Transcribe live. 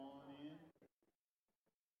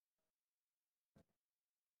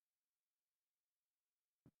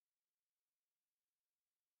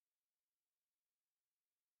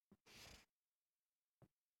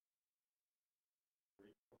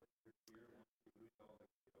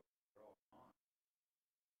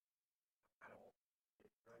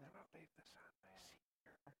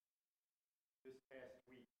This past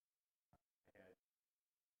week, I had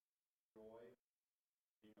joy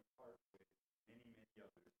being a part with many, many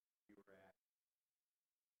others. We were at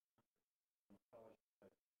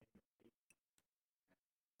fellowship in the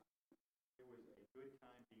It was a good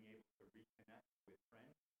time being able to reconnect with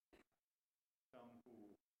friends, some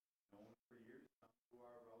who known for years, some who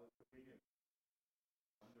are relatively new.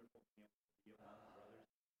 Wonderful being able to be among brothers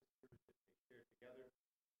and sisters that they share together.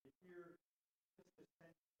 To hear just a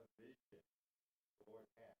sense of vision the Lord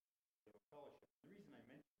has of a fellowship. The reason I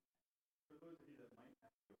mention that, for those of you that might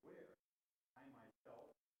not be aware, I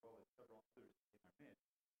myself, as well as several others in our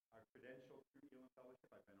midst, are credentialed through Elam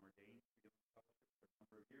Fellowship. I've been ordained through Elam Fellowship for a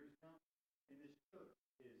number of years now, and this church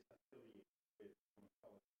is affiliated with Elam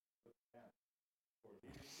Fellowship. Look at that. For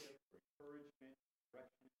leadership, for encouragement,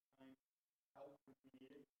 direction in time, help when we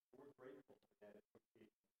need it. We're grateful for that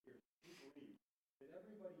association here. We believe that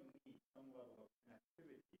everybody needs some level of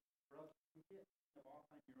connectivity, or else you get kind of off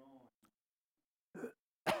on your own,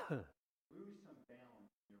 lose some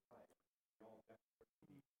balance in your life. We all desperately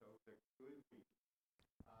need. So it's a good week.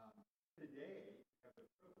 Today, we have the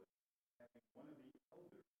privilege of having one of the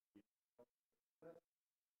elders be with us.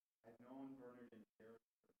 I've known Bernard and Sarah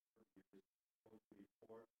for years, closely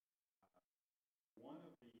before. One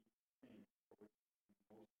of the things for which I'm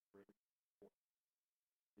most grateful for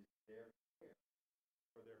is their care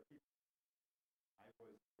for their people. I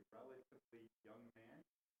was a relatively young man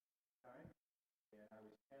at the time, and I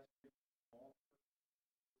was pastoring a small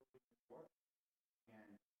church in New York,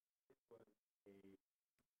 and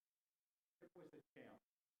it was a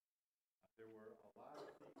challenge. There were a lot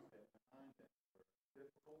of things that went on that were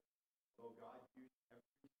difficult, although God used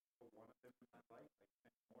every single one of them in my life. I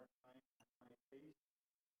spent more time on my face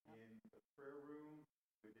in the prayer room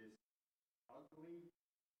with this ugly,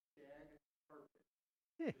 shag carpet,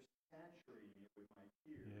 just saturating it with my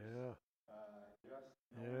tears. Yeah. Just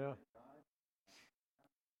knowing Yeah. that God,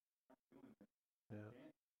 I'm not doing this. Yeah. I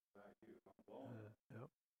can't do what I do. I'm alone. Yep.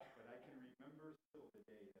 But I can remember still the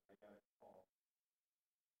day that I got a call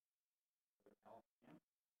from Alabama,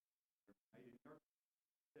 right in New York,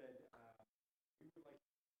 said, we would like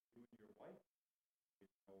you and your wife,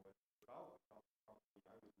 didn't know what it's about. Probably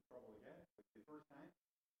I was in trouble again. It was the first time.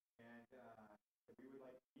 And we would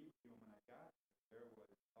like to meet with you. And when I got there was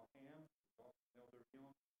Elham, who's also Elder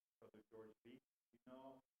Elam, Brother George Beach,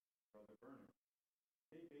 Brother Bernard.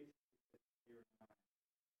 They basically said, here and now,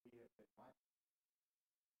 we have been watching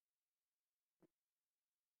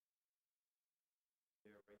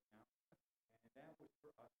there right now. And that was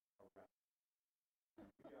for us a wrap.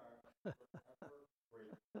 And we are forever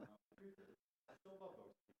grateful. Now, the truth is, I still love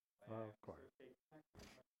those people. Of course. Stay connected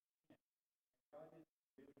as much as I can. And God is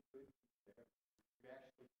really good there. We've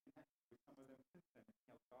actually connected with some of them since then.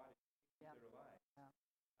 And God has changed their lives. Yeah.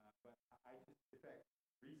 But I just, in fact,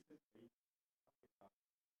 recently, about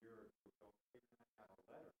a year or two ago, I got a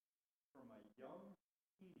letter from a young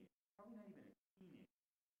teenager, probably not even a teenager,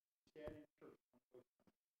 who sat in church one of those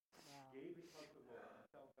times, gave his heart to the Lord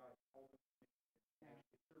until God called him to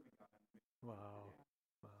actually serving God on the mission. Wow.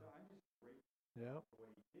 So I'm just grateful Yeah. for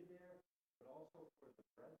what he did there, but also for the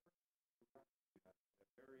brethren who got to do that at a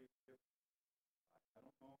very different life. I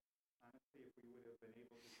don't know, honestly, if we would have been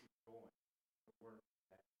able to keep going to work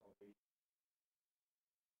that salvation.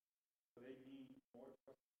 So they mean more to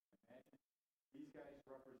us than we imagine. These guys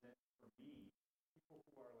represent, for me, people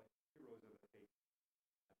who are like heroes of the faith.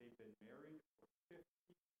 They've been married for 50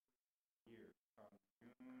 years from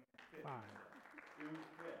June 5th. Fine. June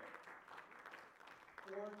 5th.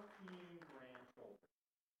 14 grandchildren.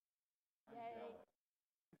 I'm Yay. jealous.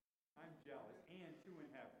 I'm jealous, and 2 in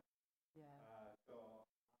heaven. Yeah. So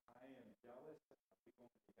I am jealous. We've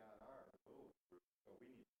only got our little group, so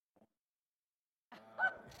we need to go.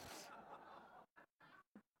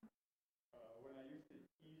 When I used to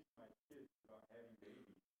tease my kids about having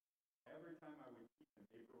babies, every time I would tease them,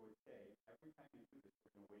 April would say, every time you do this,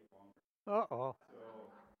 we're going to wait longer. Uh-oh. So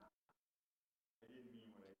I didn't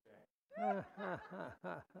mean what I said.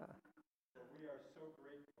 But we are so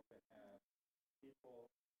grateful to have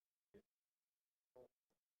people.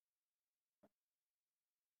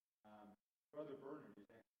 Brother Bernard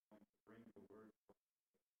is actually going to bring the word for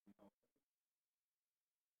us.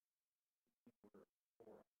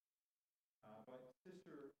 But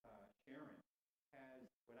Sister Sharon has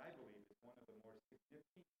what I believe is one of the more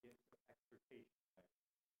significant gifts of exhortation.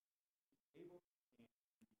 She's able to stand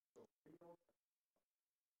and be so real.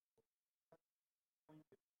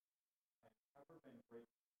 I've ever been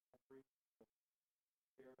grateful for every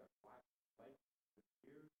share that I've watched life for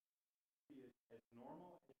years. She is as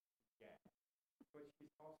normal as she can get, but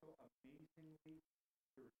she's also amazingly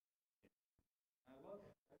spiritual. I love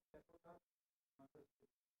it. That's what God wants us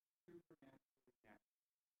to supernaturally connect.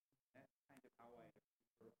 That's kind of how I have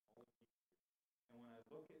for all of these years. And when I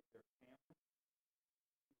look at their family,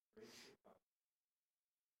 the grace of God,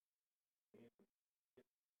 and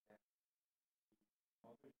get that the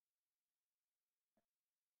mothers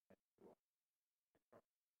that to us.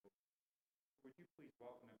 Would you please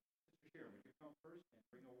welcome him? Sister Sharon, would you come first and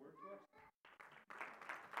bring a word to us?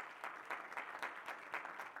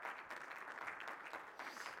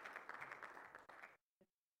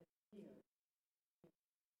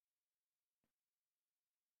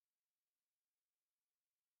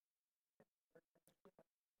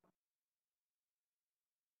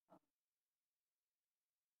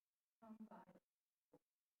 Come by,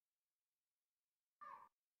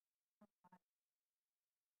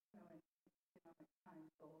 economic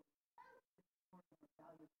times gold is more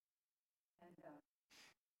valuable. And the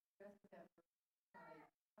rest of that I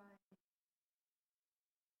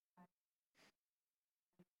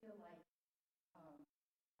feel like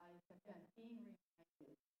I have been being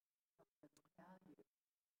reminded of the value of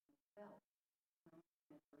self,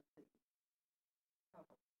 adversity,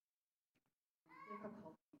 trouble,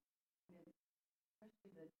 difficulty, and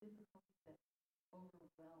especially the difficulties that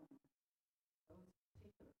overwhelm those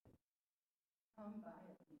particular things. Come by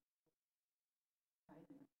it and guide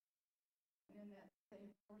them. And in that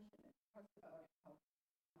same portion, it talks about how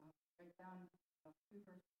right down 2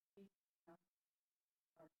 verses 8, our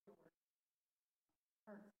short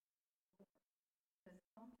hearts. Because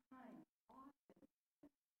sometimes, often,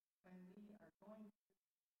 when we are going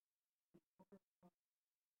through overwhelming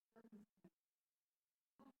circumstances,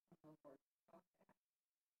 often the Lord talk back.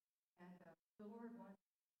 And the Lord wants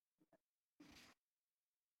to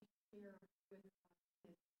share with us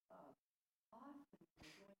His love. Often,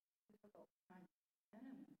 we're going through difficult times. The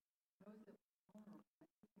enemy knows that we're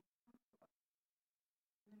vulnerable, and he can come to us.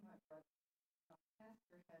 Even my brother,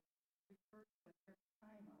 pastor, has referred to in their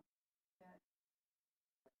time that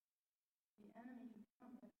the enemy can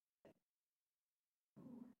come and say,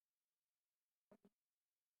 "Ooh,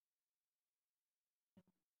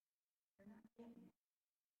 you're not getting it.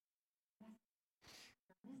 Yes,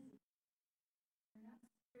 you're missing. You're not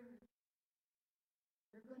spiritual.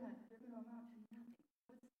 You're gonna amount to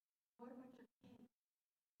nothing. What about your kids?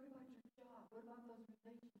 What about your job? What about those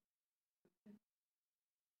relationships?"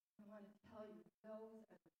 I want to tell you, those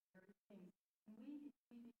are the very things. And we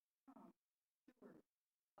become stewards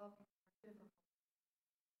of our difficulty.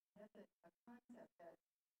 That's a concept that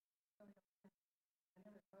I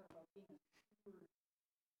never thought about being a steward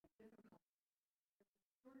of difficulty.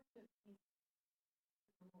 Stewardship means to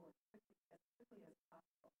the Lord quickly as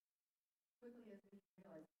possible. Quickly as we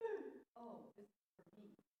realize, oh, this is for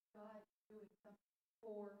me. God is doing something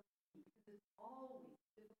for me. Because it's always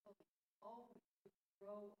difficulty, always to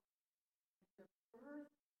grow, to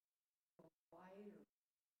birth a wider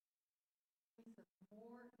place of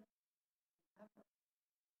more than ever.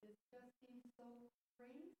 It just seems so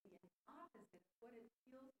crazy and opposite of what it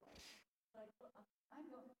feels like. Like, well, I'm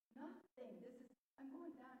going, nothing. I'm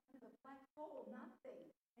going down into the black hole,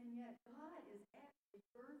 nothing. And yet God is actually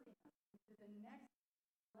birthing us into the next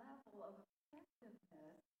level of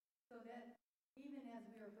effectiveness so that even as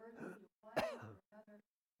we are birthed into one or another,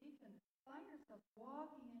 we can find ourselves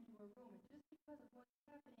walking into a room, and just because of what's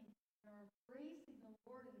happening and our embracing the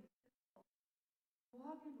Lord in the physical,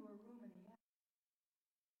 walk into a room and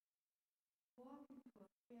walk into a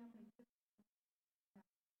family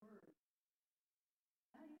word.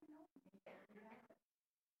 Not even know maybe we have it.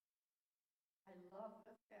 I love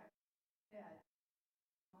the fact that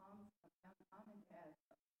mom and dad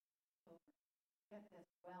children get this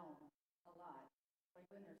realm a lot. Like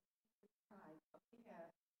when there's pride. We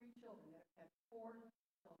have 3 children that have had 4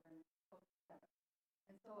 children, close to 7.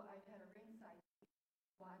 And so I've had a ringside seat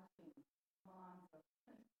watching moms of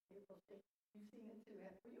April State. You've seen it too.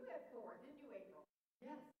 Well, you had 4, didn't you, April?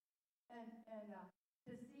 Yes. And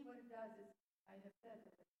to see what it does is, I have said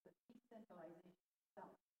that it's the decentralization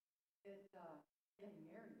itself. It's getting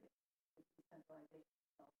married is the decentralization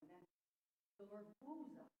itself. And then the Lord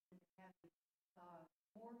moves us into having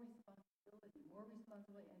more responsibility.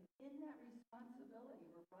 And in that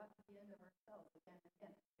responsibility, we're brought to the end of ourselves again and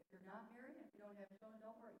again. If you're not married, if you don't have children,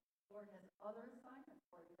 don't worry. The Lord has other assignments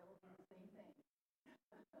for you that will do the same thing.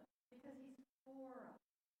 Because He's for us.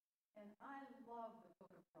 And I love the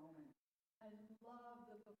book of Romans. I love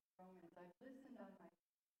the book of Romans. I've listened on my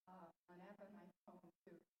an app on my phone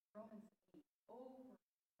to Romans 8 over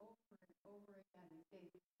and over again these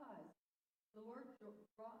days, because the Lord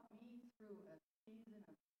brought me through a season of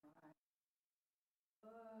dry.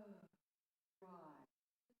 Dry.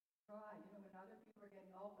 You know, when other people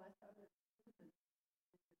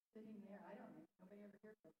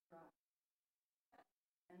here that's dry.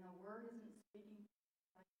 And the word isn't speaking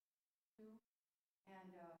like to, and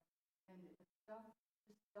it's stuff,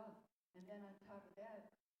 just stuff. And then on top of that,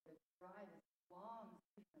 it's dry, this long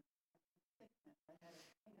sickness.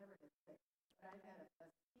 I never get sick, but I've had a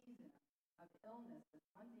season of illness, this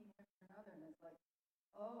one thing after another, and it's like,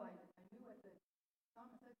 oh, I knew what the song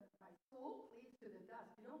says, my soul cleaves to the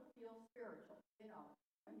dust. You don't feel spiritual,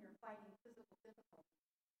 when you're fighting physical difficulties.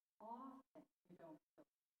 Often you don't feel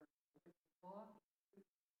spiritual. You're walking through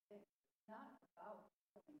things. It's not about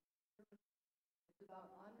feeling spiritual. It's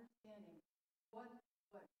about understanding what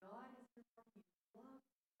God is here for. He loves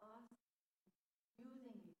us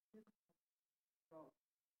using these physical growth.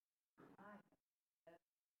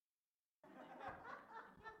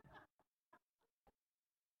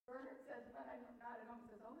 Bernard says when I'm not at home,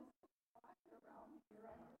 says, oh, it's so quiet around here.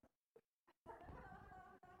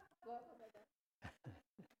 What was I going to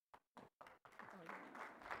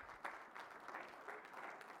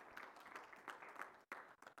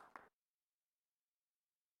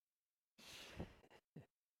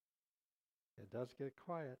It does get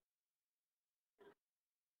quiet.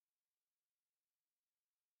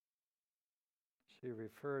 She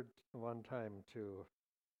referred one time to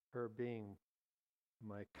her being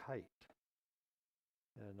my kite.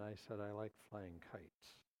 And I said, I like flying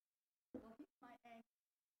kites. Well, he's my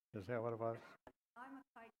anchor. Is that what it was? I'm a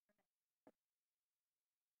kite.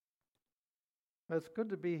 It's good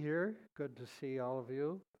to be here. Good to see all of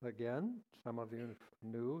you again. Some of you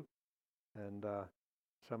new, and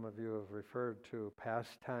some of you have referred to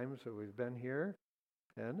past times that we've been here.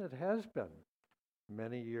 And it has been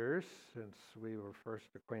many years since we were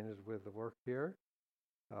first acquainted with the work here.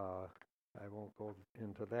 I won't go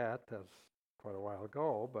into that. That's quite a while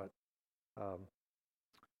ago, but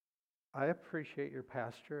I appreciate your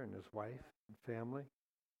pastor and his wife and family,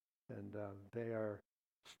 and they are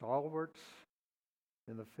stalwarts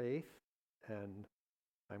in the faith, and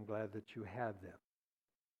I'm glad that you have them.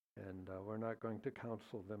 And we're not going to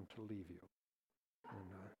counsel them to leave you.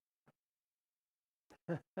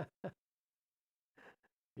 And,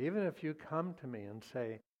 even if you come to me and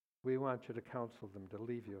say, we want you to counsel them to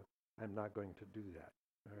leave you, I'm not going to do that.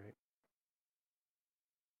 All right.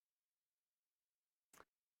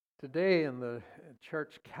 Today in the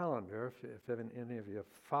church calendar, if any of you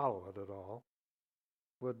follow it at all,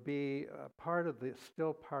 would be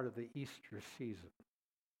still part of the Easter season.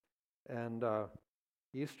 And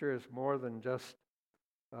Easter is more than just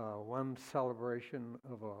one celebration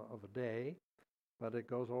of a day, but it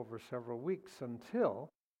goes over several weeks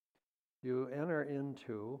until you enter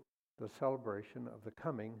into the celebration of the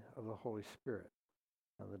coming of the Holy Spirit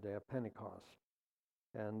on the day of Pentecost.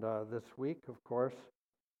 And this week, of course,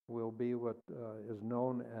 will be what is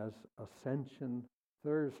known as Ascension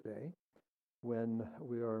Thursday, when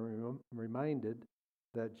we are reminded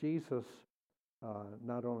that Jesus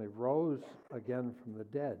not only rose again from the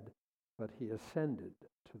dead, but he ascended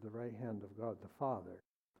to the right hand of God the Father,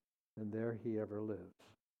 and there he ever lives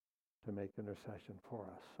to make intercession for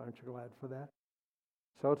us. Aren't you glad for that?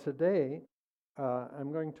 So today,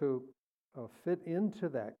 I'm going to fit into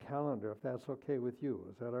that calendar, if that's okay with you.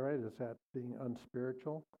 Is that all right? Is that being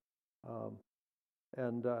unspiritual?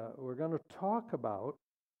 And we're going to talk about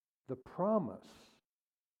the promise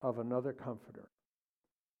of another comforter.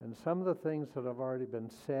 And some of the things that have already been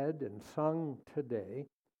said and sung today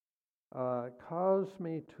caused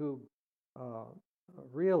me to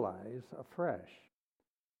realize afresh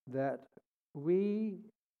that we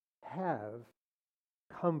have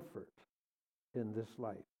comfort in this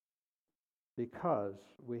life because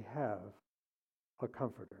we have a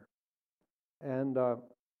comforter. And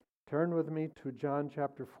turn with me to John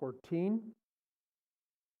chapter 14.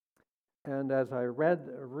 And as I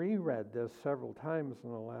reread this several times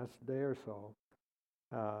in the last day or so,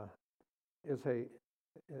 it's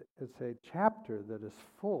a chapter that is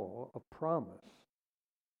full of promise.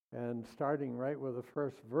 And starting right with the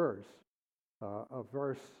first verse, a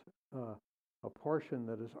portion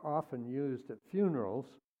that is often used at funerals,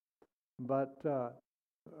 but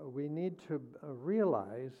we need to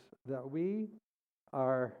realize that we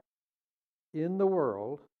are in the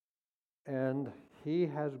world, and he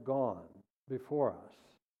has gone before us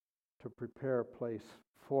to prepare a place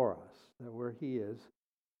for us, that where he is,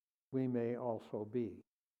 we may also be.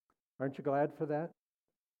 Aren't you glad for that?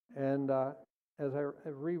 And as I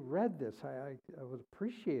reread this, I was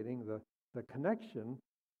appreciating the connection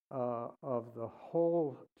of the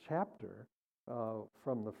whole chapter,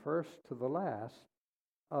 from the first to the last,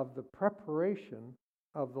 of the preparation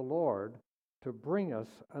of the Lord to bring us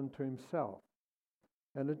unto himself.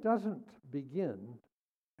 And it doesn't begin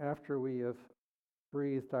after we have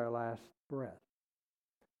breathed our last breath.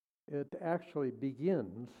 It actually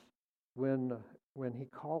begins when he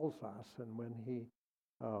calls us and when he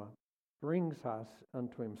brings us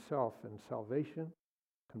unto himself in salvation,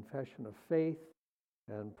 confession of faith,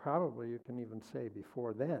 and probably you can even say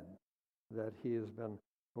before then that he has been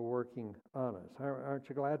working on us. Aren't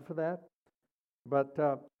you glad for that? But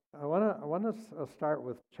I want to start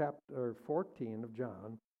with chapter 14 of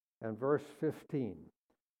John and verse 15.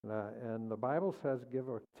 And the Bible says, give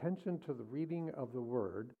attention to the reading of the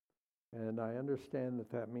word. And I understand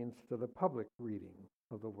that means to the public reading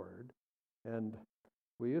of the word. And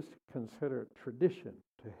we used to consider it tradition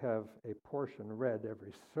to have a portion read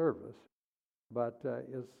every service, but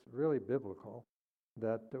it's really biblical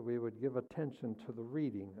that we would give attention to the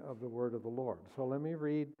reading of the word of the Lord. So let me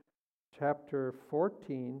read chapter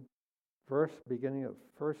 14, beginning at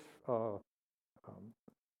verse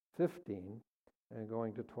 15 and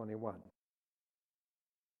going to 21.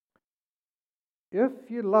 If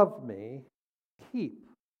you love me, keep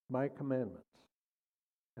my commandments.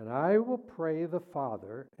 And I will pray the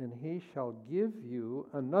Father, and he shall give you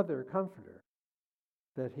another comforter,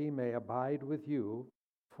 that he may abide with you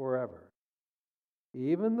forever.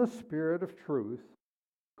 Even the Spirit of truth,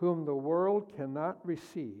 whom the world cannot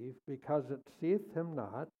receive, because it seeth him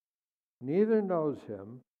not, neither knows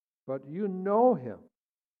him, but you know him,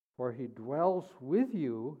 for he dwells with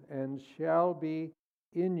you and shall be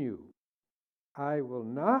in you. I will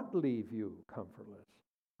not leave you comfortless.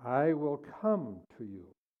 I will come to you.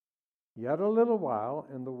 Yet a little while,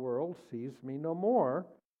 and the world sees me no more,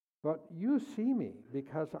 but you see me.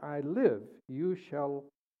 Because I live, you shall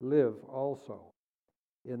live also.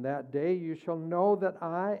 In that day you shall know that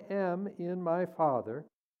I am in my Father,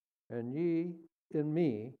 and ye in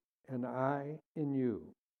me, and I in you.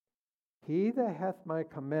 He that hath my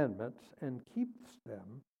commandments and keeps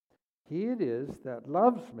them, he it is that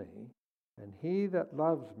loves me, and he that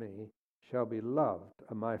loves me shall be loved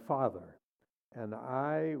of my Father, and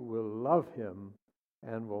I will love him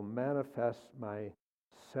and will manifest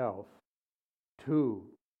myself to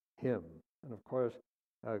him. And of course,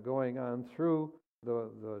 going on through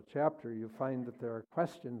the chapter, you find that there are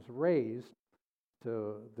questions raised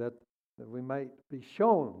that we might be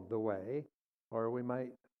shown the way, or we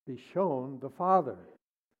might be shown the Father.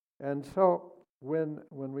 And so when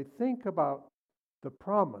we think about the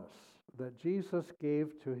promise that Jesus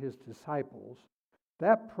gave to his disciples,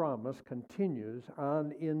 that promise continues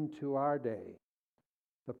on into our day.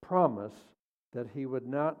 The promise that he would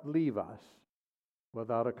not leave us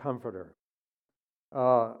without a comforter.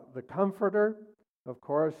 The comforter, of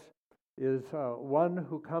course, is one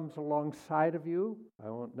who comes alongside of you. I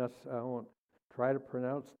won't try to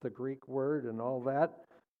pronounce the Greek word and all that,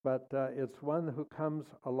 but it's one who comes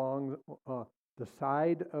along the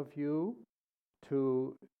side of you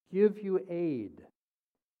to give you aid,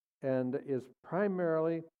 and is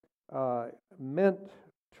primarily meant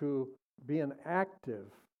to be an active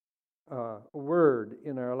word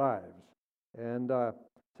in our lives. And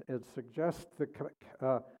it suggests the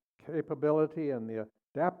capability and the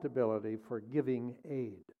adaptability for giving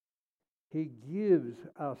aid. He gives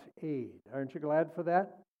us aid. Aren't you glad for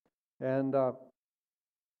that? And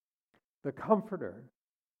the comforter,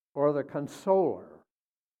 or the consoler,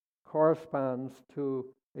 corresponds to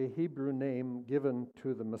a Hebrew name given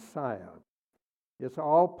to the Messiah. It's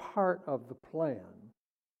all part of the plan,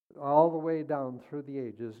 all the way down through the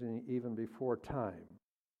ages and even before time.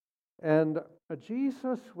 And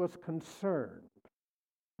Jesus was concerned,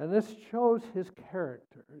 and this shows his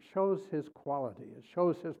character, it shows his quality, it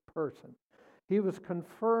shows his person. He was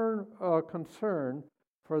concerned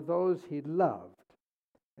for those he loved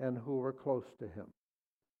and who were close to him.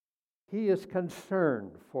 He is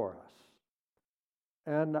concerned for us.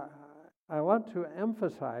 And I want to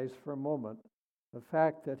emphasize for a moment the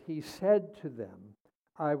fact that he said to them,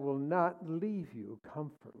 I will not leave you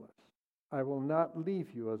comfortless. I will not leave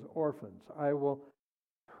you as orphans. I will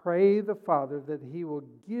pray the Father that he will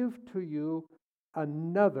give to you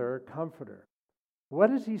another comforter. What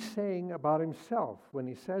is he saying about himself when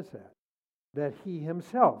he says that? That he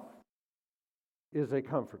himself is a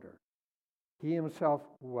comforter. He himself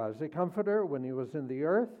was a comforter when he was in the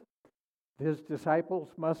earth. His disciples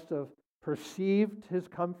must have perceived his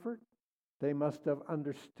comfort. They must have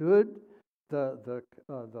understood the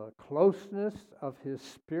closeness of his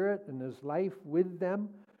spirit and his life with them,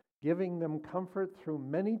 giving them comfort through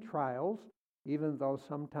many trials, even though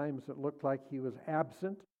sometimes it looked like he was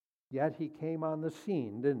absent. Yet he came on the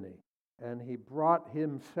scene, didn't he? And he brought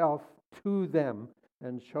himself to them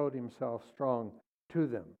and showed himself strong to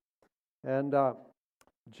them. And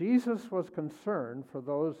Jesus was concerned for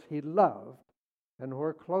those he loved and who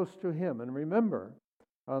are close to him. And remember,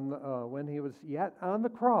 when he was yet on the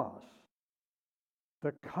cross,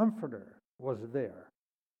 the Comforter was there.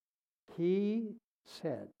 He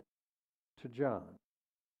said to John,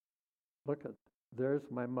 look, there's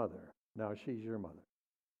my mother. Now she's your mother.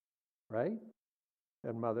 Right?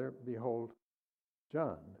 And mother, behold,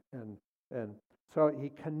 John. And so he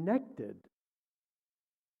connected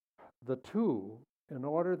the two in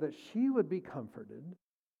order that she would be comforted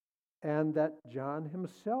and that John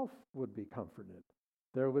himself would be comforted.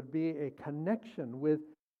 There would be a connection with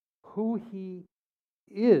who he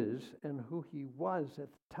is and who he was at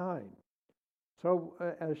the time. So,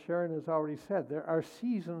 as Sharon has already said, there are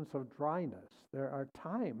seasons of dryness. There are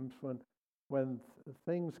times when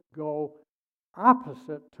things go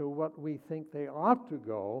opposite to what we think they ought to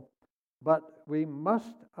go, but we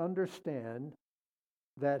must understand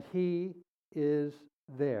that he is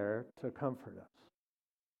there to comfort us.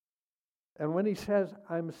 And when he says,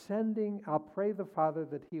 I'll pray the Father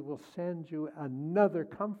that he will send you another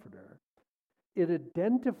comforter, it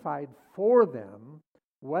identified for them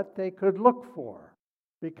what they could look for,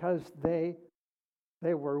 because they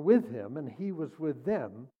were with him and he was with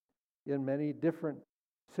them in many different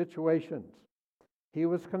situations. He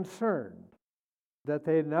was concerned that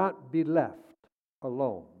they not be left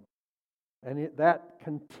alone. And that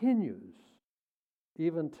continues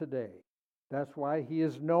even today. That's why he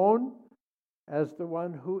is known as the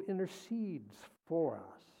one who intercedes for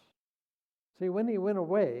us. See, when he went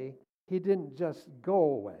away, he didn't just go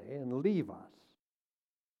away and leave us.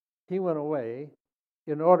 He went away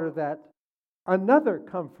in order that another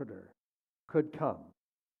comforter could come.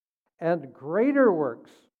 And greater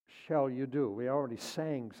works shall you do. We already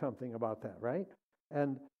sang something about that, right?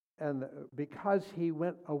 And because he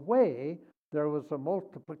went away, there was a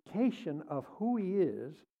multiplication of who he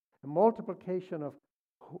is, a multiplication of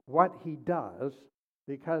what he does,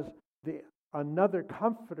 because another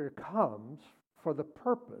comforter comes for the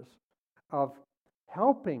purpose of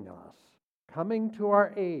helping us, coming to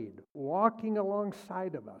our aid, walking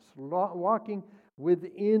alongside of us, walking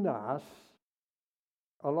within us,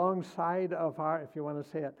 alongside of our, if you want to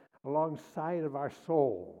say it, alongside of our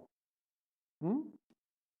soul.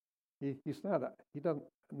 He doesn't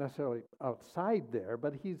necessarily outside there,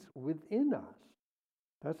 but he's within us.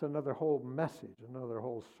 That's another whole message, another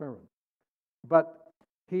whole sermon. But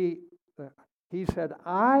he said,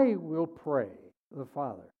 I will pray the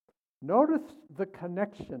Father. Notice the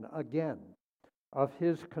connection again of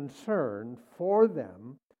his concern for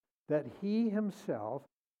them, that he himself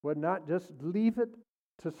would not just leave it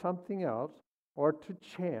to something else or to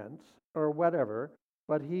chance or whatever,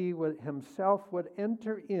 but he himself would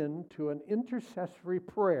enter into an intercessory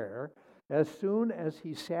prayer as soon as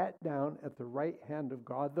he sat down at the right hand of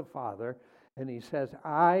God the Father, and he says,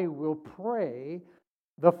 I will pray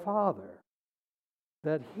the Father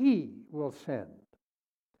that he will send.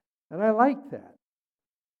 And I like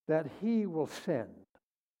that he will send,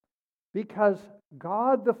 because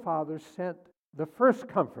God the Father sent the first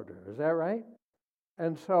comforter. Is that right?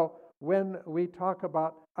 And so when we talk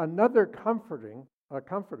about another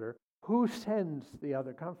comforter, who sends the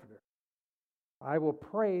other comforter? I will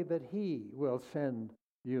pray that he will send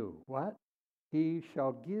you. What? He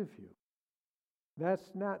shall give you. That's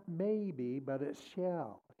not maybe, but it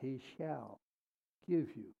shall. He shall give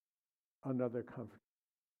you another comforter.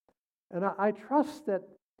 And I trust that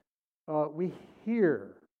we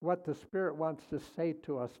hear what the Spirit wants to say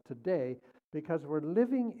to us today, because we're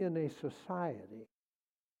living in a society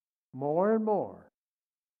more and more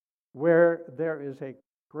where there is a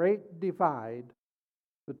great divide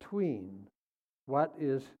between what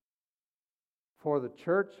is for the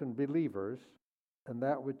church and believers and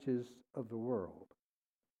that which is of the world.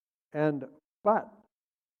 But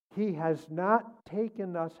he has not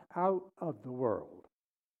taken us out of the world.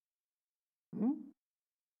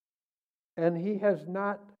 And he has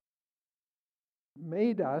not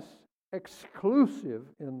made us exclusive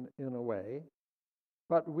in a way,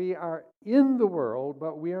 but we are in the world,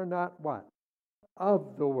 but we are not what?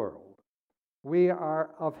 Of the world. We are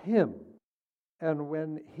of him. And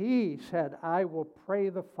when he said, I will pray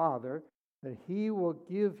the Father that he will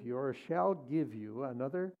give you or shall give you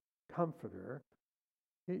another comforter,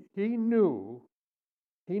 he knew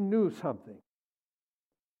something.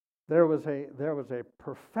 There was a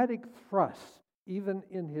prophetic thrust even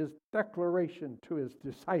in his declaration to his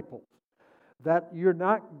disciples that you're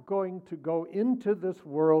not going to go into this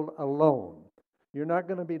world alone. You're not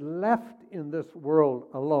going to be left in this world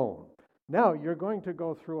alone. Now, you're going to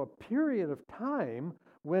go through a period of time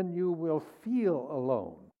when you will feel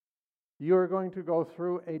alone. You're going to go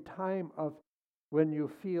through a time of when you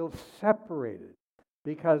feel separated.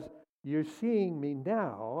 because you're seeing me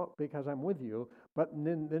now because I'm with you, but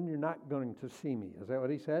then you're not going to see me. Is that what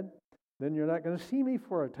he said? Then you're not going to see me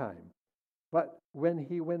for a time. But when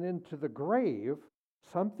he went into the grave,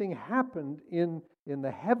 something happened in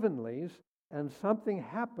the heavenlies, and something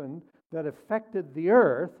happened that affected the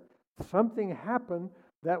earth. Something happened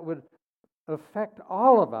that would affect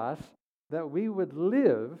all of us, that we would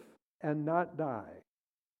live and not die.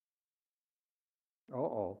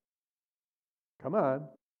 Uh-oh. Come on.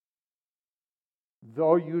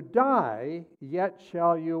 Though you die, yet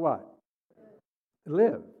shall you what?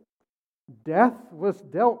 Live. Death was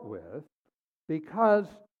dealt with because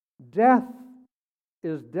death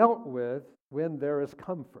is dealt with when there is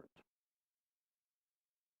comfort.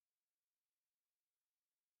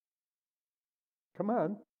 Come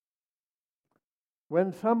on.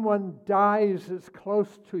 When someone dies that's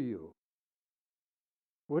close to you,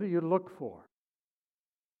 what do you look for?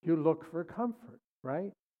 You look for comfort,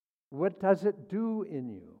 right? What does it do in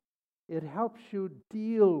you? It helps you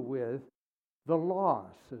deal with the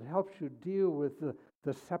loss. It helps you deal with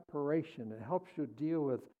the separation. It helps you deal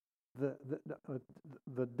with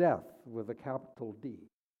the death with a capital D.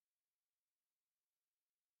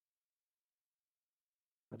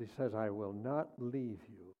 But he says, I will not leave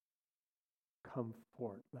you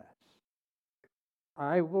comfortless.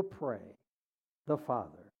 I will pray the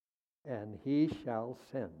Father, and he shall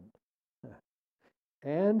send.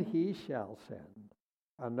 And he shall send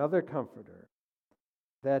another comforter,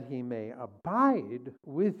 that he may abide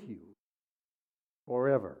with you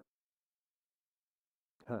forever.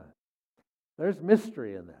 There's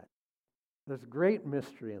mystery in that. There's great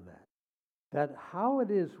mystery in that. That how it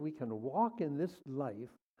is we can walk in this life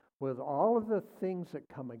with all of the things that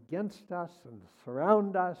come against us and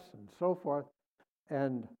surround us and so forth,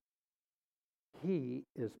 and he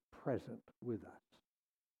is present with us.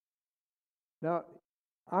 Now,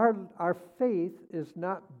 our faith is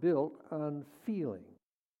not built on feeling.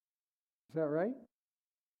 Is that right?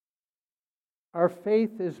 Our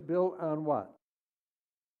faith is built on what?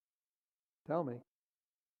 Tell me.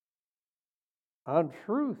 On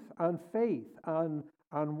truth, on faith, on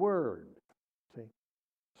word. See?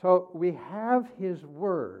 So we have his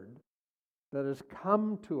word that has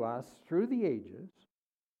come to us through the ages,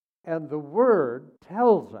 and the word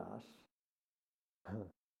tells us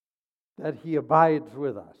that he abides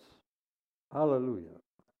with us. Hallelujah.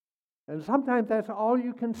 And sometimes that's all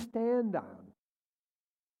you can stand on.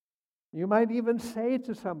 You might even say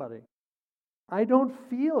to somebody, I don't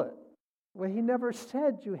feel it. Well, he never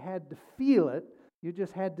said you had to feel it. You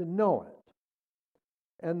just had to know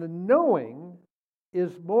it. And the knowing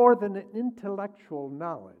is more than an intellectual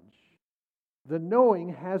knowledge. The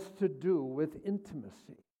knowing has to do with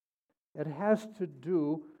intimacy. It has to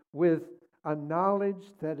do with a knowledge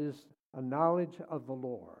that is a knowledge of the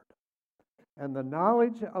Lord. And the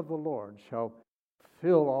knowledge of the Lord shall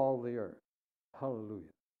fill all the earth. Hallelujah.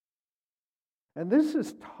 And this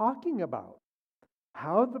is talking about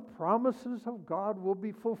how the promises of God will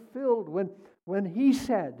be fulfilled when he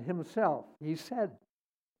said himself, he said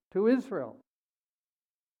to Israel,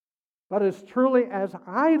 but as truly as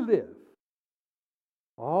I live,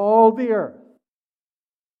 all the earth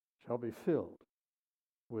shall be filled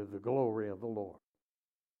with the glory of the Lord.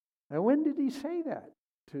 And when did he say that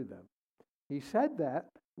to them? He said that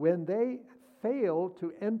when they failed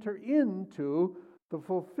to enter into the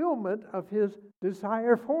fulfillment of his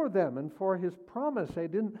desire for them and for his promise.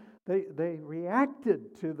 They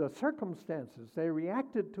reacted to the circumstances. They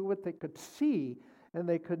reacted to what they could see, and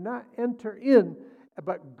they could not enter in.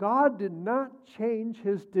 But God did not change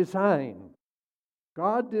his design.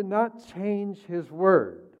 God did not change his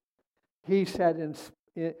word. He said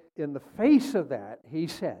in the face of that, he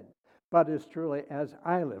said, but as truly as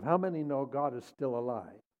I live. How many know God is still alive?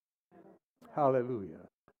 Hallelujah.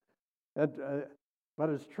 And, but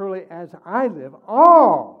as truly as I live,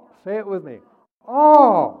 all, say it with me,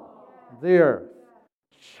 all the earth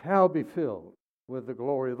shall be filled with the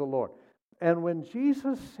glory of the Lord. And when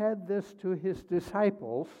Jesus said this to his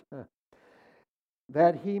disciples,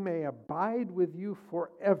 that he may abide with you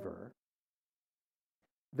forever,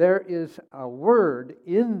 there is a word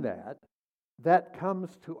in that comes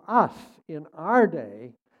to us in our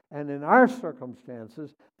day and in our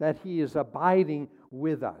circumstances, that he is abiding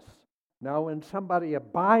with us. Now, when somebody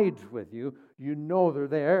abides with you, you know they're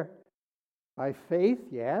there. By faith,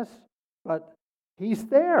 yes, but he's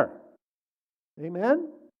there. Amen?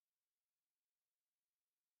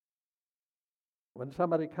 When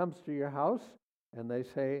somebody comes to your house and they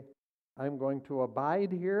say, I'm going to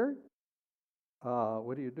abide here,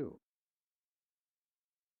 what do you do?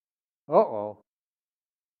 Uh-oh.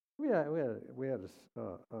 we had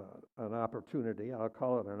an opportunity. I'll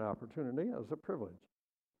call it an opportunity as a privilege.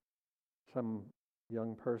 Some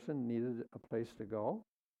young person needed a place to go.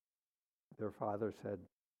 Their father said,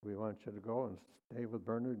 "We want you to go and stay with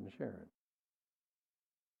Bernard and Sharon."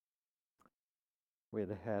 We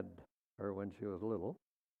had her when she was little.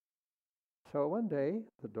 So one day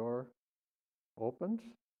the door opens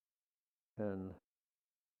and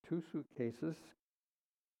 2 suitcases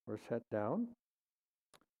were set down,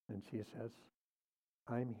 and she says,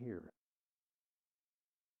 "I'm here."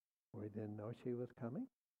 We didn't know she was coming.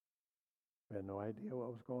 We had no idea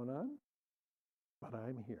what was going on, but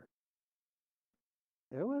I'm here.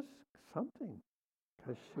 It was something,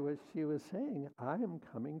 because she was saying, "I am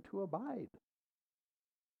coming to abide."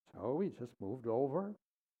 So we just moved over,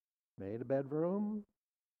 made a bedroom,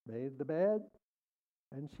 made the bed,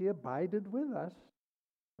 and she abided with us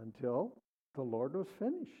until the Lord was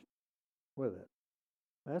finished with it.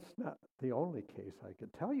 That's not the only case I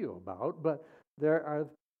could tell you about, but there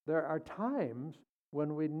are times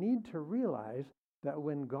when we need to realize that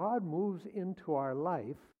when God moves into our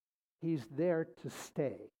life, He's there to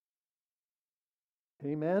stay.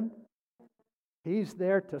 Amen? He's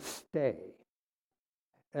there to stay.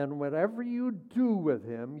 And whatever you do with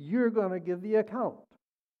Him, you're going to give the account.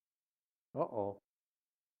 Uh-oh.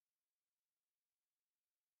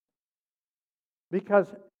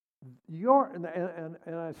 Because and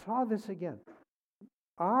I saw this again.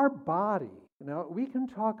 Our body, now we can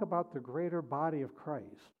talk about the greater body of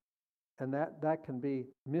Christ, and that can be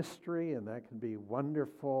mystery, and that can be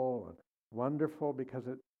wonderful because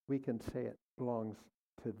we can say it belongs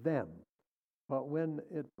to them. But when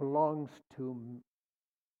it belongs to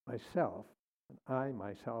myself,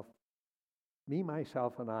 me,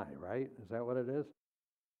 myself, and I, right? Is that what it is?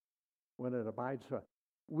 When it abides,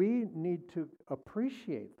 we need to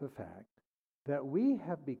appreciate the fact that we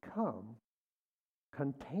have become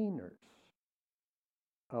containers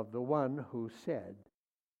of the one who said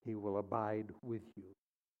He will abide with you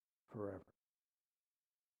forever.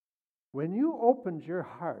 When you opened your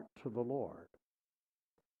heart to the Lord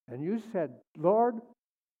and you said, "Lord,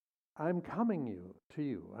 I'm coming to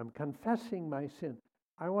you. I'm confessing my sin.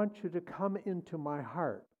 I want you to come into my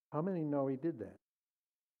heart." How many know He did that?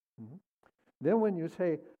 Mm-hmm. Then when you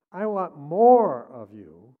say, "I want more of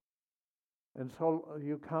you," and so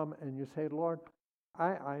you come and you say, "Lord,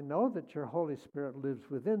 I know that your Holy Spirit lives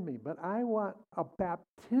within me, but I want a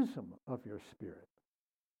baptism of your Spirit."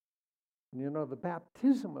 And you know, the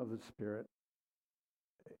baptism of the Spirit,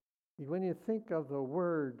 when you think of the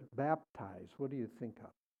word baptize, what do you think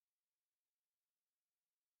of?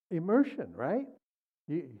 Immersion, right?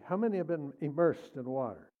 How many have been immersed in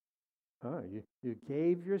water? You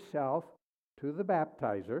gave yourself to the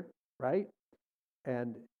baptizer, right?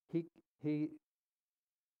 And he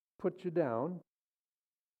put you down,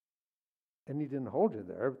 and He didn't hold you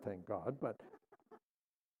there, thank God, but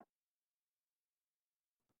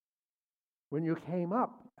when you came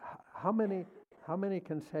up, how many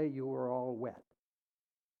can say you were all wet?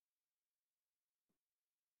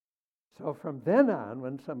 So from then on,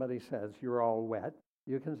 when somebody says you're all wet,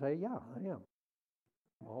 you can say, "Yeah, I am.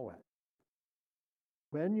 I'm all wet."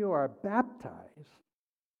 When you are baptized,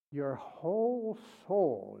 your whole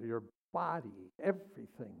soul, your body,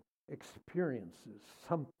 everything experiences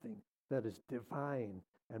something that is divine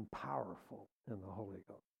and powerful in the Holy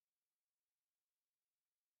Ghost.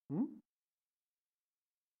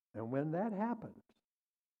 And when that happens,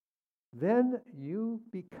 then you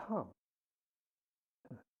become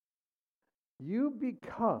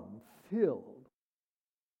filled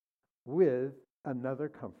with another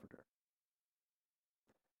comforter.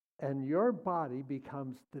 And your body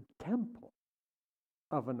becomes the temple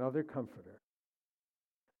of another comforter.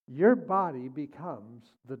 Your body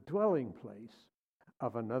becomes the dwelling place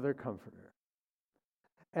of another comforter.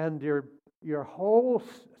 And your whole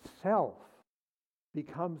self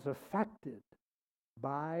becomes affected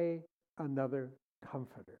by another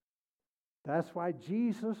comforter. That's why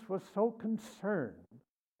Jesus was so concerned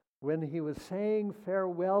when He was saying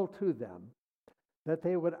farewell to them, that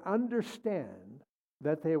they would understand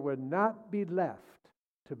that they would not be left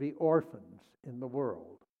to be orphans in the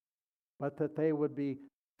world, but that they would be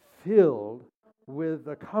filled with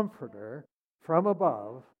the Comforter from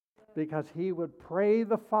above, because He would pray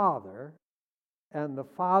the Father, and the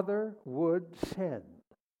Father would send.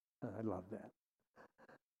 I love that.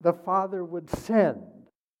 The Father would send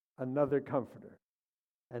another Comforter,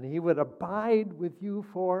 and He would abide with you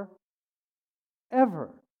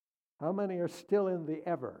forever. How many are still in the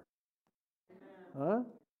ever? Huh?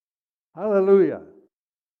 Hallelujah.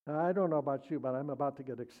 Now, I don't know about you, but I'm about to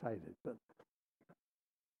get excited. But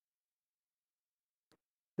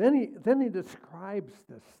Then he describes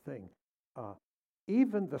this thing,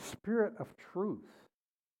 even the Spirit of truth.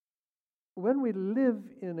 When we live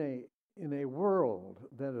in a world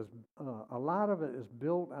that is, a lot of it is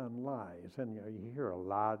built on lies, and you hear a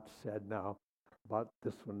lot said now about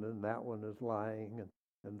this one and that one is lying,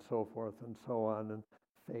 and so forth and so on, and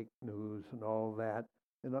fake news and all that.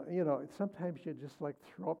 Sometimes you just like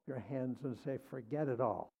throw up your hands and say, forget it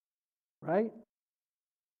all, right?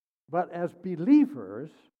 But as believers,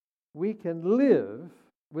 we can live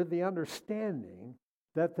with the understanding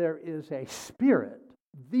that there is a Spirit,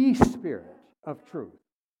 the Spirit of truth.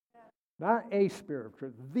 Not a Spirit of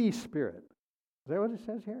truth, the Spirit. Is that what it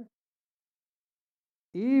says here?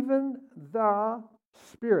 Even the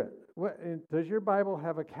Spirit. Does your Bible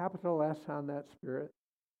have a capital S on that Spirit?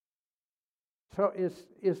 So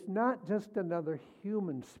it's not just another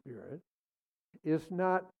human spirit. It's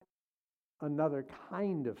not another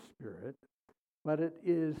kind of spirit, but it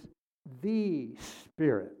is the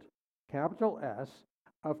Spirit, capital S,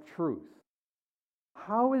 of truth.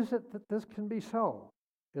 How is it that this can be so?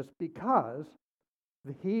 It's because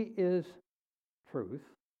he is truth.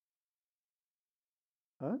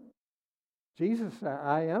 Jesus said,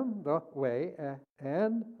 I am the way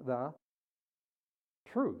and the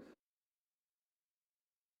truth.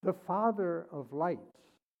 The Father of lights,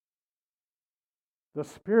 the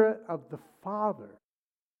Spirit of the Father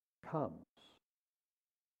comes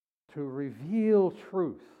to reveal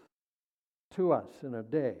truth to us in a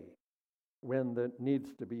day when that needs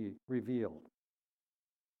to be revealed.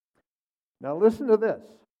 Now listen to this.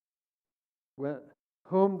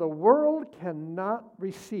 Whom the world cannot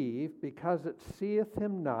receive because it seeth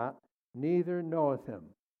him not, neither knoweth him.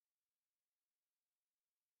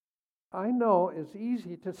 I know it's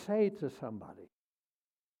easy to say to somebody.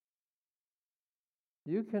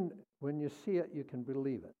 When you see it, you can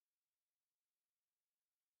believe it.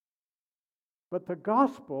 But the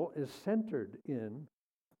gospel is centered in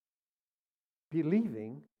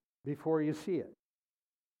believing before you see it.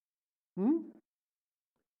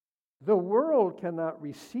 The world cannot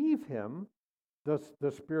receive him,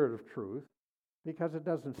 the Spirit of truth, because it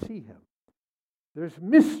doesn't see him. There's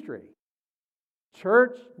mystery.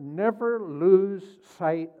 Church, never lose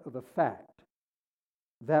sight of the fact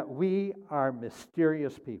that we are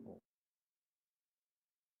mysterious people.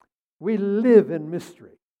 We live in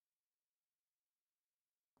mystery.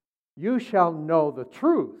 You shall know the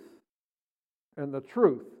truth, and the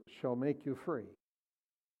truth shall make you free.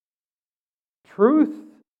 Truth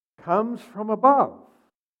comes from above.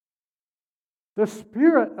 The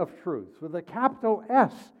Spirit of truth, with a capital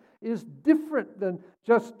S, is different than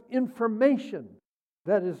just information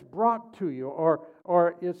that is brought to you,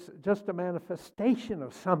 or it's just a manifestation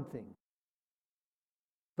of something.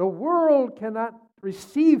 The world cannot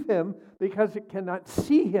receive him because it cannot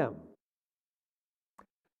see him.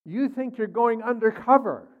 You think you're going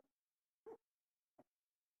undercover.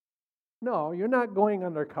 No, you're not going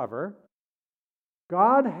undercover.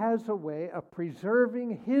 God has a way of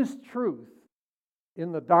preserving his truth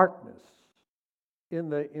in the darkness, in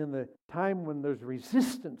the time when there's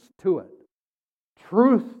resistance to it.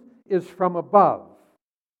 Truth is from above.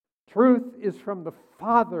 Truth is from the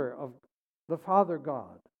Father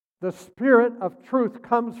God. The Spirit of truth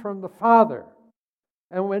comes from the Father.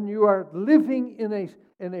 And when you are living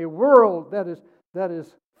in a world that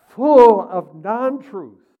is full of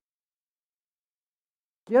non-truth,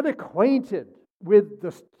 get acquainted with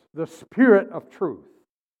the Spirit of truth.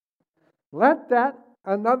 Let that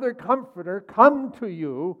another comforter come to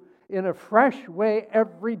you in a fresh way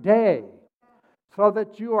every day, so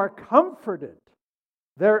that you are comforted.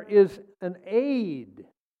 There is an aid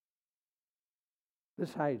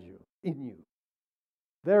beside you, in you.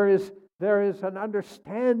 There is an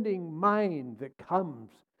understanding mind that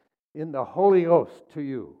comes in the Holy Ghost to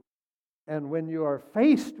you. And when you are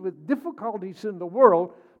faced with difficulties in the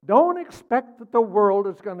world, don't expect that the world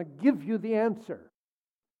is going to give you the answer.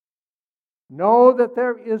 Know that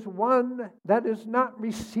there is one that is not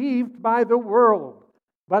received by the world,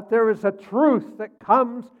 but there is a truth that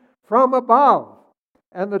comes from above.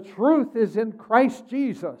 And the truth is in Christ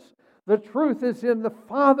Jesus. The truth is in the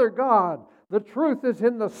Father God. The truth is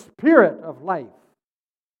in the Spirit of life.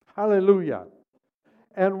 Hallelujah.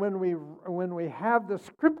 And when we have the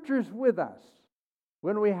Scriptures with us,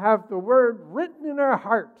 when we have the Word written in our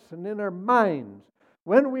hearts and in our minds,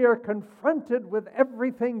 when we are confronted with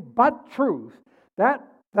everything but truth, that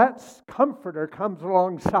comforter comes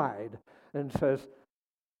alongside and says,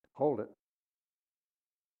 hold it.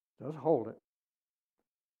 Just hold it.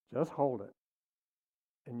 Just hold it.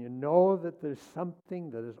 And you know that there's something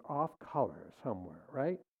that is off color somewhere,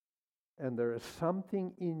 right? and there is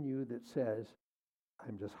something in you that says,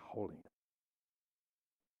 I'm just holding it.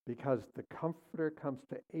 Because the Comforter comes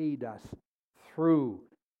to aid us through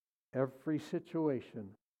every situation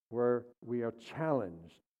where we are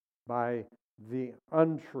challenged by the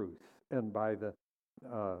untruth and by the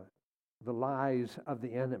lies of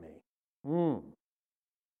the enemy. All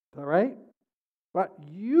right? But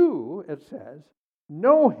you, it says,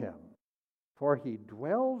 know him, for he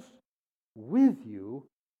dwells with you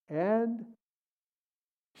and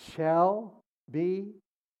shall be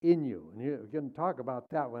in you. And you can talk about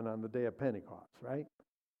that one on the day of Pentecost, right?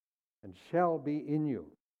 And shall be in you.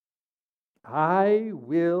 I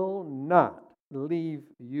will not leave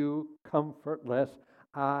you comfortless.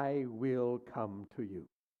 I will come to you.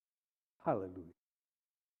 Hallelujah.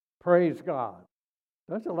 Praise God.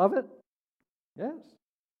 Don't you love it? Yes.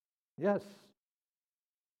 Yes.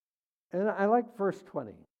 And I like verse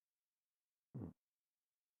 20.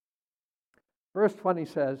 Verse 20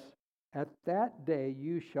 says, at that day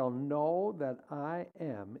you shall know that I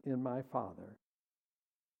am in my Father,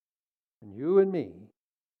 and you in me,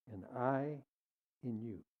 and I in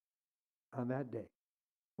you. On that day.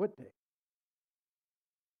 What day?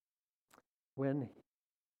 When,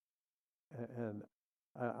 and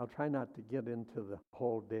I'll try not to get into the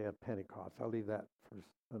whole day of Pentecost. I'll leave that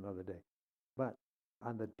for another day. But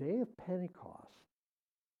on the day of Pentecost,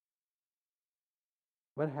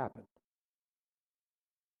 what happened?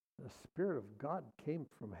 The Spirit of God came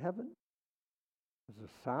from heaven as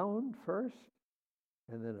a sound first,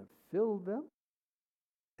 and then it filled them,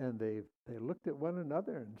 and they looked at one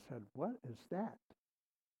another and said, what is that?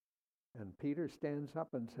 And Peter stands up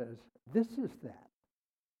and says, this is that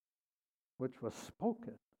which was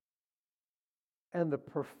spoken. And the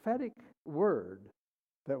prophetic word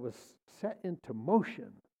that was set into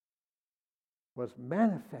motion was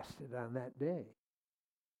manifested on that day.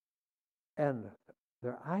 And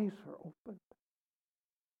their eyes were opened.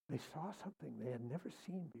 They saw something they had never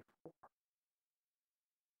seen before.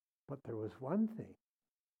 But there was one thing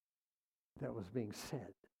that was being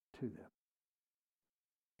said to them.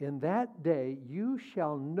 In that day you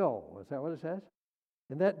shall know, is that what it says?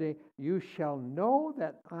 In that day you shall know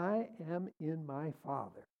that I am in my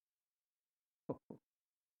Father.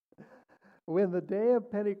 When the day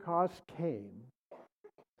of Pentecost came,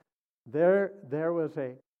 there was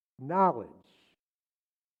a knowledge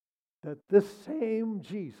that this same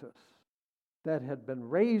Jesus that had been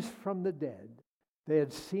raised from the dead, they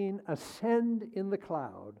had seen ascend in the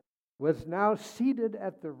cloud, was now seated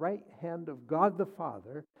at the right hand of God the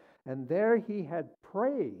Father, and there he had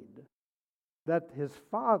prayed that his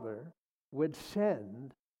Father would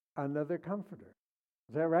send another comforter.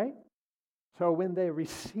 Is that right? So when they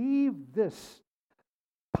received this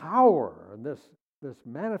power, and this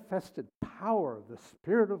manifested power of the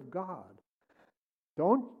Spirit of God,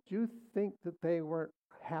 don't you think that they weren't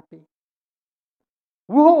happy?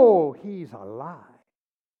 Whoa, he's alive.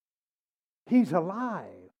 He's alive.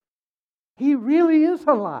 He really is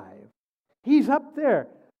alive. He's up there.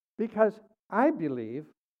 Because I believe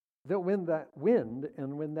that when that wind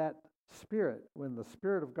and when the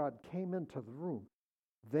Spirit of God came into the room,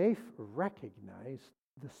 they recognized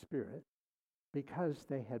the Spirit because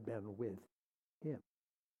they had been with him.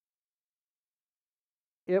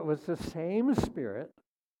 It was the same Spirit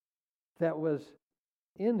that was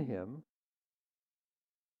in him,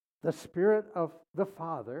 the Spirit of the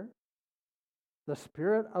Father, the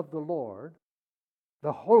Spirit of the Lord,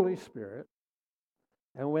 the Holy Spirit.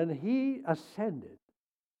 And when he ascended,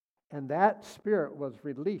 and that Spirit was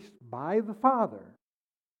released by the Father,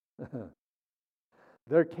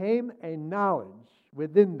 there came a knowledge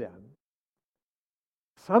within them,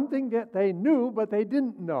 something that they knew but they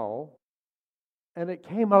didn't know, and it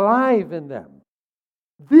came alive in them.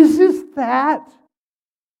 This is that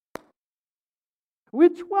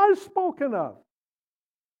which was spoken of.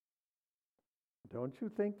 Don't you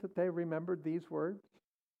think that they remembered these words?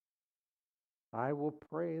 I will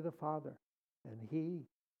pray the Father, and he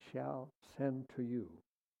shall send to you,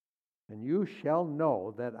 and you shall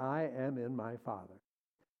know that I am in my Father.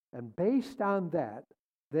 And based on that,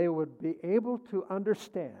 they would be able to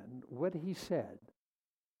understand what he said.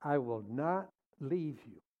 I will not leave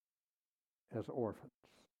you as orphans.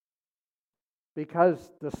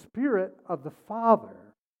 Because the Spirit of the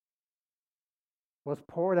Father was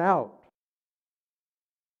poured out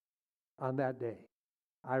on that day.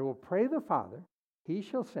 I will pray the Father, he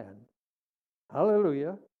shall send.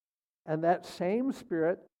 Hallelujah. And that same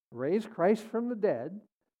Spirit raised Christ from the dead,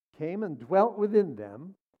 came and dwelt within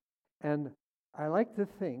them. And I like to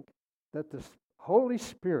think that the Holy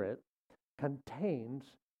Spirit contains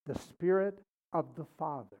the Spirit of the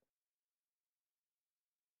Father.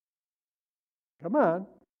 Come on.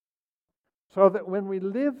 So that when we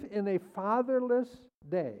live in a fatherless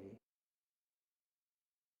day,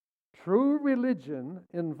 true religion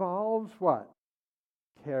involves what?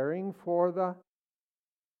 Caring for the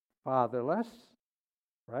fatherless,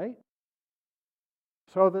 right?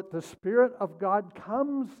 So that the Spirit of God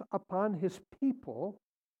comes upon His people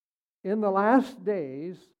in the last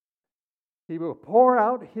days. He will pour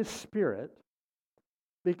out His Spirit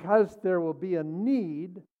because there will be a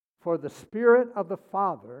need for the Spirit of the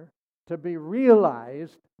Father to be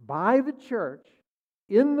realized by the church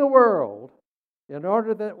in the world in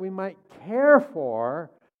order that we might care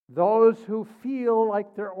for those who feel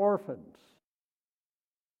like they're orphans.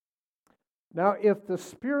 Now, if the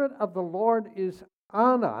Spirit of the Lord is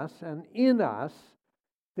on us and in us,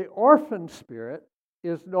 the orphan spirit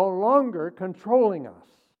is no longer controlling us.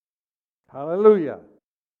 Hallelujah.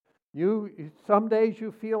 Some days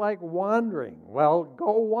you feel like wandering. Well,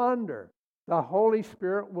 go wander. The Holy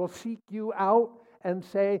Spirit will seek you out and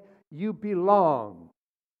say, you belong.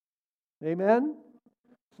 Amen?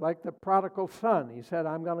 It's like the prodigal son. He said,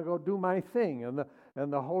 I'm going to go do my thing.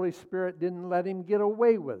 And the Holy Spirit didn't let him get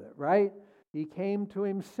away with it, right? He came to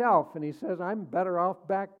himself and he says, I'm better off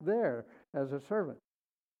back there as a servant.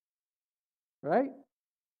 Right?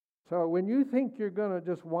 So when you think you're going to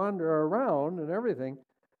just wander around and everything,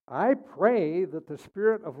 I pray that the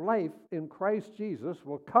Spirit of life in Christ Jesus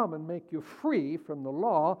will come and make you free from the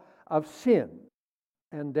law of sin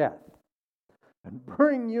and death and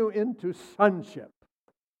bring you into sonship.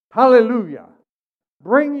 Hallelujah.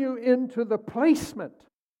 Bring you into the placement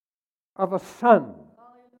of a son.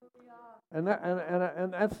 And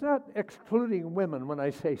that's not excluding women when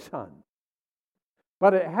I say son.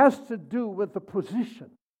 But it has to do with the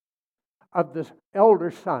position of this elder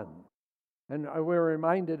son. And we're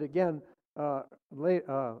reminded again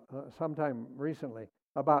sometime recently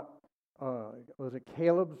about, was it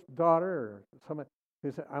Caleb's daughter or somebody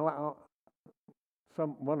who said,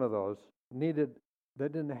 one of those they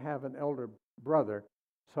didn't have an elder brother,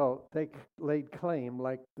 so they laid claim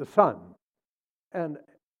like the son. And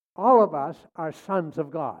all of us are sons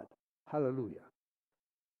of God. Hallelujah.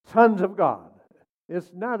 Sons of God.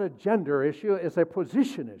 It's not a gender issue, it's a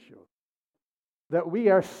position issue. That we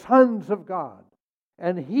are sons of God.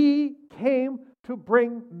 And He came to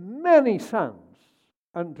bring many sons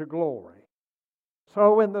unto glory.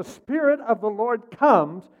 So when the Spirit of the Lord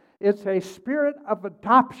comes, it's a spirit of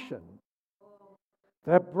adoption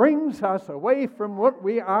that brings us away from what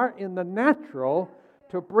we are in the natural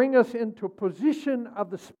to bring us into a position of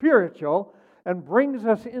the spiritual and brings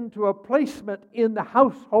us into a placement in the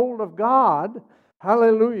household of God.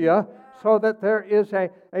 Hallelujah. So that there is a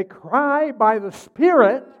cry by the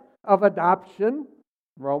Spirit of adoption,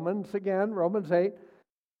 Romans 8,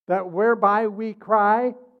 that whereby we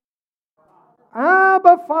cry,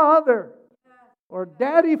 Abba, Father, or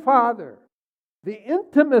Daddy, Father. The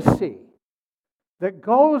intimacy that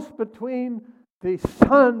goes between the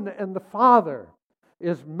Son and the Father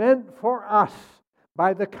is meant for us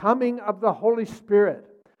by the coming of the Holy Spirit.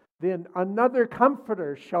 Then another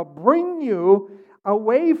Comforter shall bring you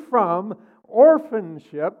away from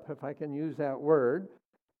orphanship, if I can use that word,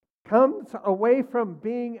 comes away from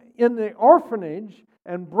being in the orphanage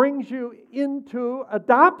and brings you into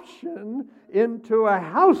adoption, into a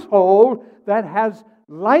household that has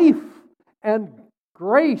life and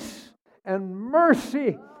grace and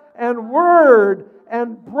mercy and word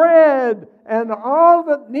and bread and all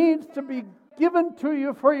that needs to be given to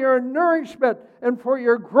you for your nourishment and for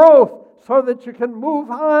your growth so that you can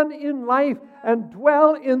move on in life and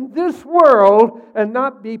dwell in this world and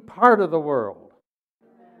not be part of the world.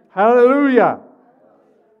 Hallelujah.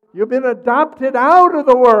 You've been adopted out of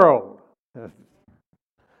the world.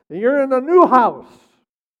 You're in a new house.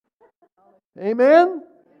 Amen?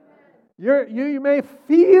 You may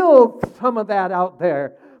feel some of that out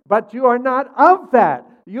there, but you are not of that.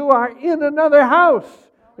 You are in another house.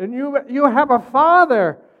 And you have a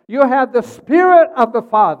Father. You have the Spirit of the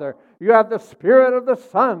Father. You have the Spirit of the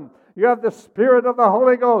Son. You have the Spirit of the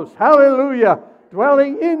Holy Ghost. Hallelujah.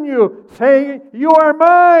 Dwelling in you, saying, you are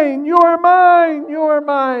mine, you are mine, you are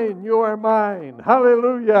mine, you are mine.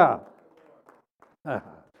 Hallelujah.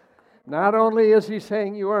 Not only is He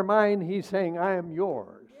saying, you are mine, He's saying, I am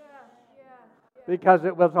yours. Because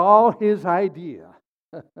it was all His idea.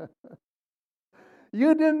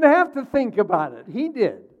 You didn't have to think about it. He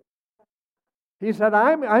did. He said,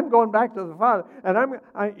 I'm going back to the Father, and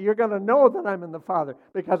you're going to know that I'm in the Father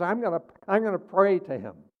because I'm going to pray to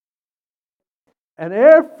Him. And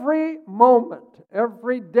every moment,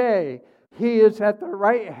 every day, He is at the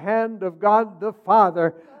right hand of God the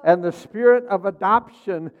Father, and the Spirit of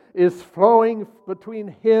adoption is flowing between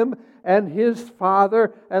Him and His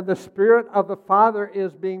Father, and the Spirit of the Father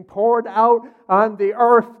is being poured out on the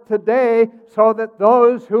earth today so that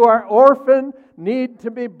those who are orphaned need to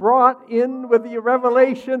be brought in with the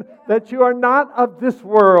revelation that you are not of this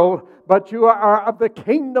world, but you are of the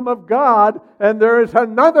kingdom of God, and there is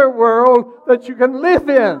another world that you can live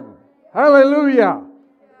in. Hallelujah.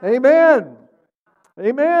 Amen.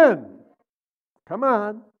 Amen. Come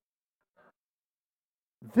on.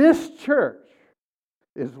 This church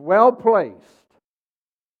is well placed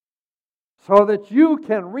so that you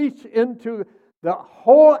can reach into the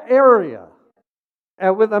whole area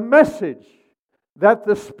and with a message that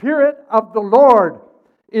the Spirit of the Lord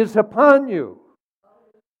is upon you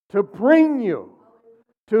to bring you,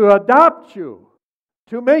 to adopt you,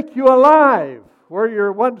 to make you alive where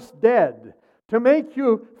you're once dead, to make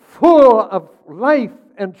you full of life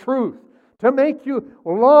and truth, to make you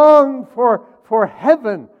long for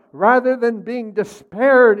heaven rather than being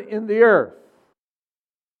despaired in the earth.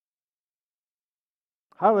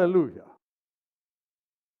 Hallelujah.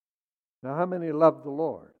 Now, how many love the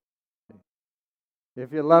Lord?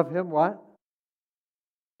 If you love Him, what?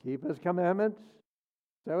 Keep His commandments. Is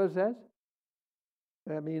that what it says?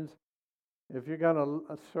 That means if you're going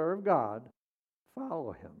to serve God,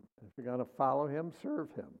 follow Him. If you're going to follow Him, serve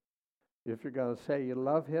Him. If you're going to say you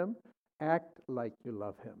love Him, act like you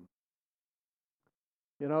love Him.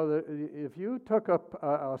 You know, if you took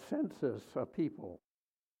a census of people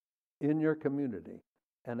in your community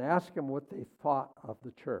and asked them what they thought of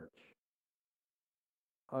the church,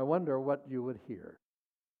 I wonder what you would hear.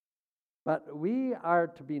 But we are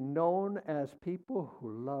to be known as people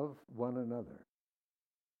who love one another.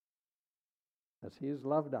 As He has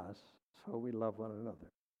loved us, so we love one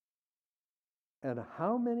another. And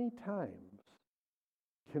how many times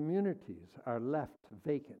communities are left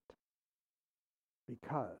vacant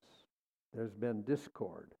because there's been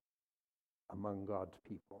discord among God's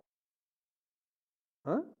people?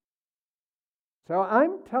 Huh? So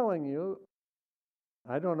I'm telling you,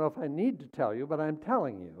 I don't know if I need to tell you, but I'm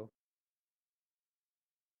telling you,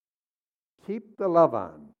 keep the love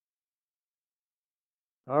on.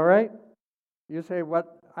 All right? You say,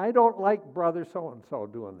 "What? I don't like brother so-and-so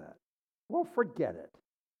doing that." Well, forget it.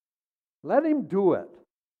 Let him do it.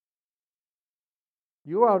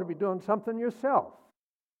 You ought to be doing something yourself.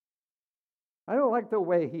 I don't like the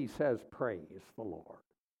way he says, "Praise the Lord."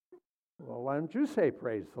 Well, why don't you say,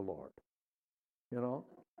 "Praise the Lord"? You know?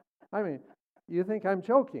 I mean, you think I'm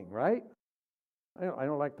joking, right? I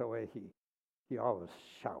don't like the way he always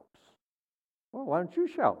shouts. Well, why don't you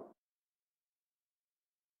shout?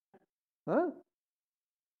 Huh?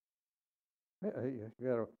 You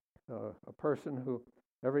got a person who,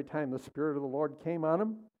 every time the Spirit of the Lord came on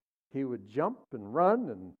him, he would jump and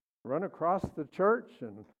run across the church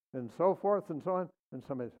and so forth and so on. And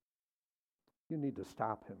somebody said, "You need to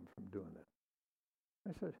stop him from doing it."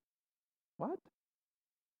 I said, "What?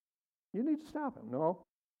 You need to stop him." No.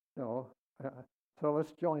 So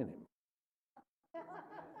let's join him.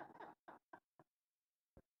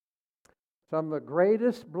 Some of the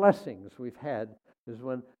greatest blessings we've had is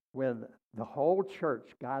when the whole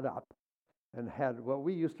church got up and had what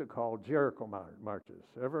we used to call Jericho marches.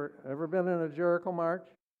 Ever been in a Jericho march?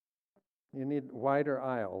 You need wider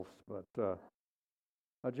aisles, but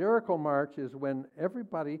a Jericho march is when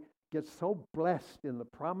everybody gets so blessed in the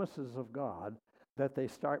promises of God that they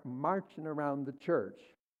start marching around the church.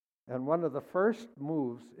 And one of the first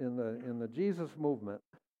moves in the Jesus movement,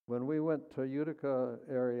 when we went to Utica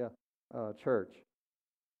area church,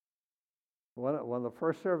 one of the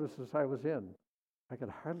first services I was in, I could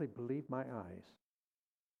hardly believe my eyes.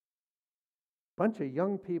 Bunch of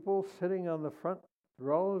young people sitting on the front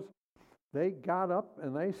rows, they got up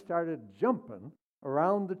and they started jumping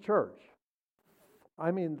around the church.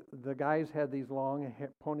 I mean, the guys had these long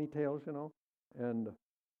ponytails, and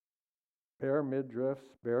bare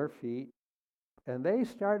midriffs, bare feet, and they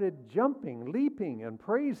started jumping, leaping, and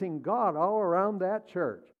praising God all around that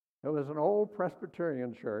church. It was an old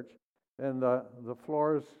Presbyterian church, and the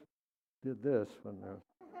floors did this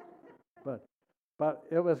but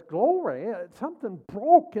it was glory. Something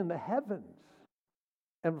broke in the heavens,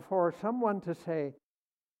 and for someone to say,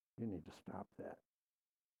 "You need to stop that,"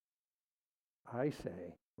 I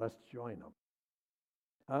say, let's join them.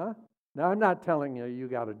 Huh? Now, I'm not telling you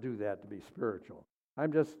got to do that to be spiritual.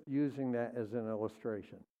 I'm just using that as an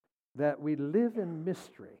illustration. That we live in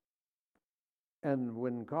mystery. And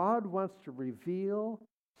when God wants to reveal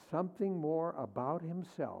something more about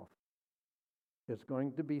Himself, it's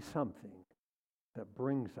going to be something that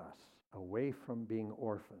brings us away from being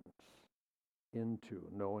orphans into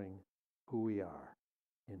knowing who we are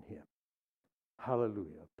in him.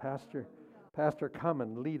 Hallelujah. Pastor, come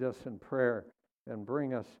and lead us in prayer and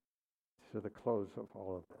bring us to the close of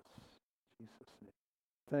all of this. In Jesus' name.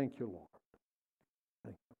 Thank you, Lord.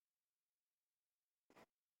 Thank you.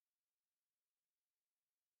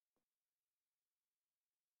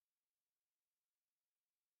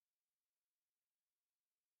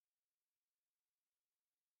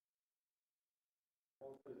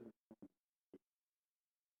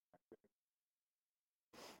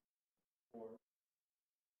 For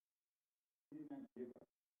he did not give us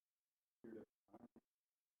a spirit of bondage.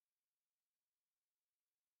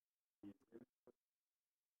 He is given us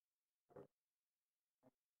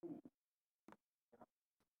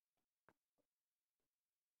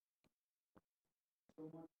so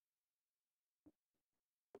much